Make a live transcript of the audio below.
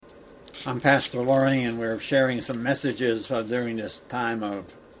I'm Pastor Luhring, and we're sharing some messages during this time of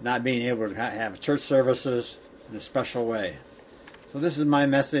not being able to have church services in a special way. So this is my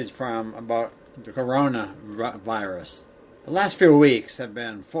message from about the coronavirus. The last few weeks have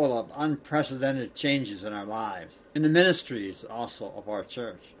been full of unprecedented changes in our lives, in the ministries also of our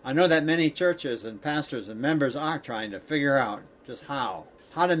church. I know that many churches and pastors and members are trying to figure out just how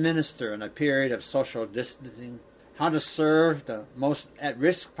to minister in a period of social distancing, how to serve the most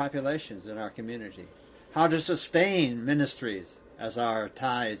at-risk populations in our community, how to sustain ministries as our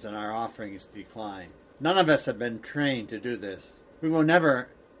tithes and our offerings decline. None of us have been trained to do this. We will never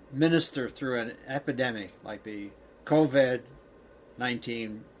minister through an epidemic like the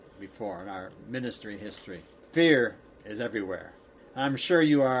COVID-19 before in our ministry history. Fear is everywhere. I'm sure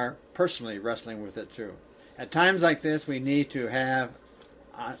you are personally wrestling with it too. At times like this, we need to have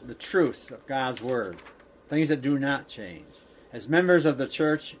the truth of God's Word, things that do not change. As members of the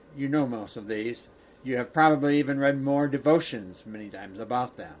church, you know most of these. You have probably even read more devotions many times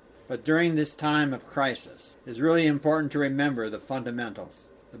about them. But during this time of crisis, it's really important to remember the fundamentals.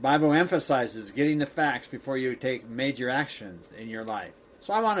 The Bible emphasizes getting the facts before you take major actions in your life.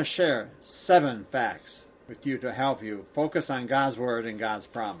 So I want to share 7 facts with you to help you focus on God's Word and God's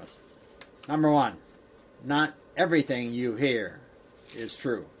promise. Number 1, not everything you hear is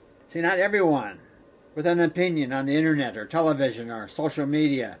true. See, not everyone with an opinion on the internet or television or social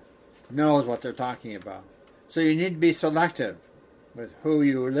media knows what they're talking about. So you need to be selective with who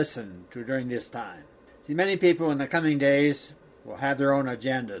you listen to during this time. See, many people in the coming days will have their own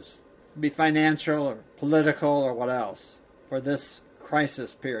agendas. It'll be financial or political or what else for this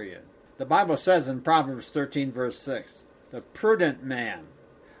crisis period. The Bible says in Proverbs 13 verse 6, the prudent man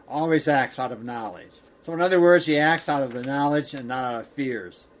always acts out of knowledge. So in other words, he acts out of the knowledge and not out of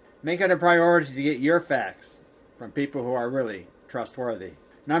fears. Make it a priority to get your facts from people who are really trustworthy.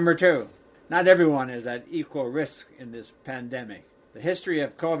 Number 2, not everyone is at equal risk in this pandemic. The history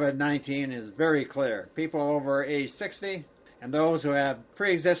of COVID-19 is very clear. People over age 60 and those who have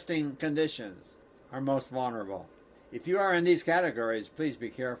pre-existing conditions are most vulnerable. If you are in these categories, please be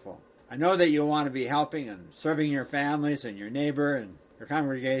careful. I know that you want to be helping and serving your families and your neighbor and your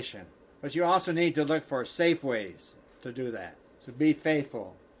congregation, but you also need to look for safe ways to do that. So be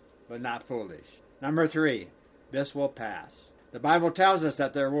faithful, but not foolish. Number 3, this will pass. The Bible tells us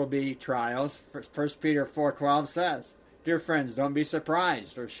that there will be trials. 1 Peter 4:12 says, dear friends, don't be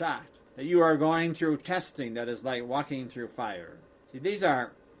surprised or shocked that you are going through testing that is like walking through fire. See, these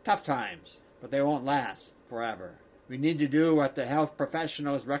are tough times, but they won't last forever. We need to do what the health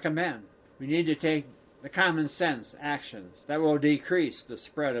professionals recommend. We need to take the common sense actions that will decrease the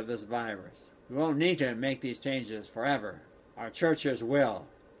spread of this virus. We won't need to make these changes forever. Our churches will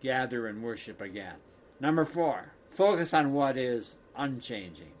gather and worship again. Number 4, focus on what is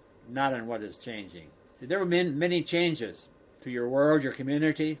unchanging, not on what is changing. There have been many changes to your world, your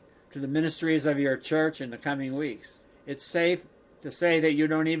community, to the ministries of your church in the coming weeks. It's safe to say that you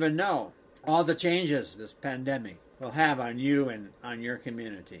don't even know all the changes this pandemic will have on you and on your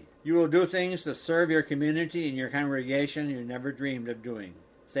community. You will do things to serve your community and your congregation you never dreamed of doing,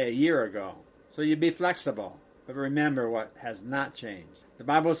 say a year ago. So you be flexible, but remember what has not changed. The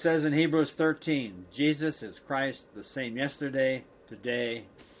Bible says in Hebrews 13, Jesus is Christ, the same yesterday, today,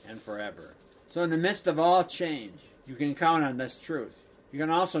 and forever. So in the midst of all change, you can count on this truth. You can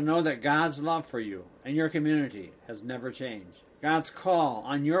also know that God's love for you and your community has never changed. God's call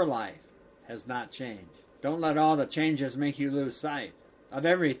on your life has not changed. Don't let all the changes make you lose sight of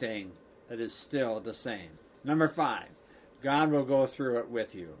everything that is still the same. Number 5, God will go through it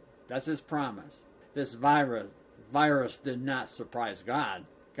with you. That's His promise. This virus did not surprise God.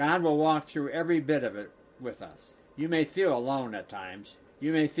 God will walk through every bit of it with us. You may feel alone at times.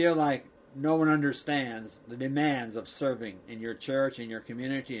 You may feel like no one understands the demands of serving in your church, in your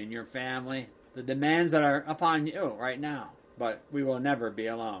community, in your family, the demands that are upon you right now. But we will never be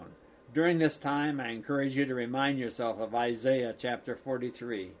alone. During this time, I encourage you to remind yourself of Isaiah chapter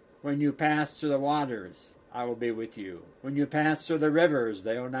 43. When you pass through the waters, I will be with you. When you pass through the rivers,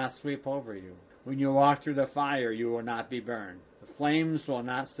 they will not sweep over you. When you walk through the fire, you will not be burned. The flames will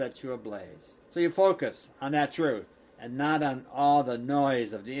not set you ablaze. So you focus on that truth and not on all the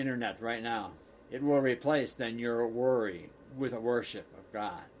noise of the internet right now. It will replace then your worry with a worship of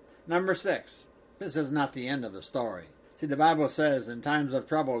God. Number 6, this is not the end of the story. See, the Bible says in times of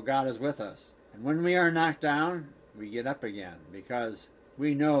trouble, God is with us. And when we are knocked down, we get up again because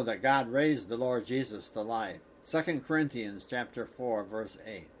we know that God raised the Lord Jesus to life. 2 Corinthians chapter 4, verse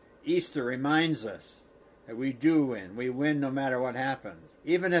 8. Easter reminds us that we do win. We win no matter what happens.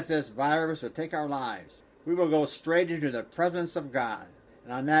 Even if this virus would take our lives, we will go straight into the presence of God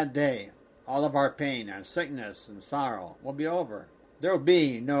And on that day, all of our pain, our sickness, and sorrow will be over. There will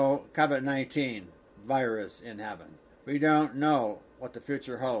be no COVID-19 virus in heaven. We don't know what the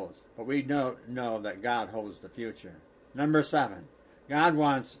future holds, but we know that God holds the future. Number 7, God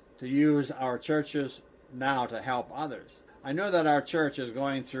wants to use our churches now to help others. I know that our church is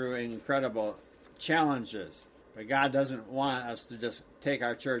going through incredible challenges, but God doesn't want us to just take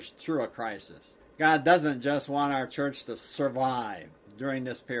our church through a crisis. God doesn't just want our church to survive during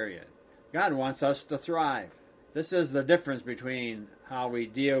this period. God wants us to thrive. This is the difference between how we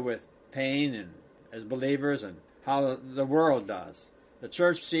deal with pain and as believers and how the world does. The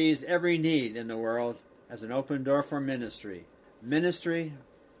church sees every need in the world as an open door for ministry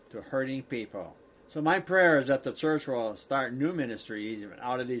to hurting people. So my prayer is that the church will start new ministries even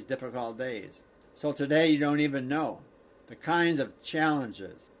out of these difficult days. So today you don't even know the kinds of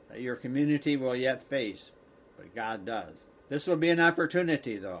challenges that your community will yet face, but God does. This will be an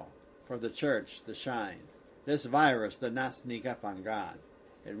opportunity, though, for the church to shine. This virus did not sneak up on God.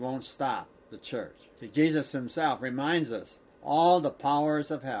 It won't stop the church. See, Jesus himself reminds us all the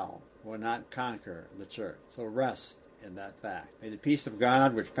powers of hell will not conquer the church. So rest in that fact. May the peace of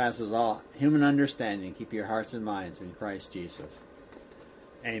God, which passes all human understanding, keep your hearts and minds in Christ Jesus.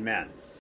 Amen.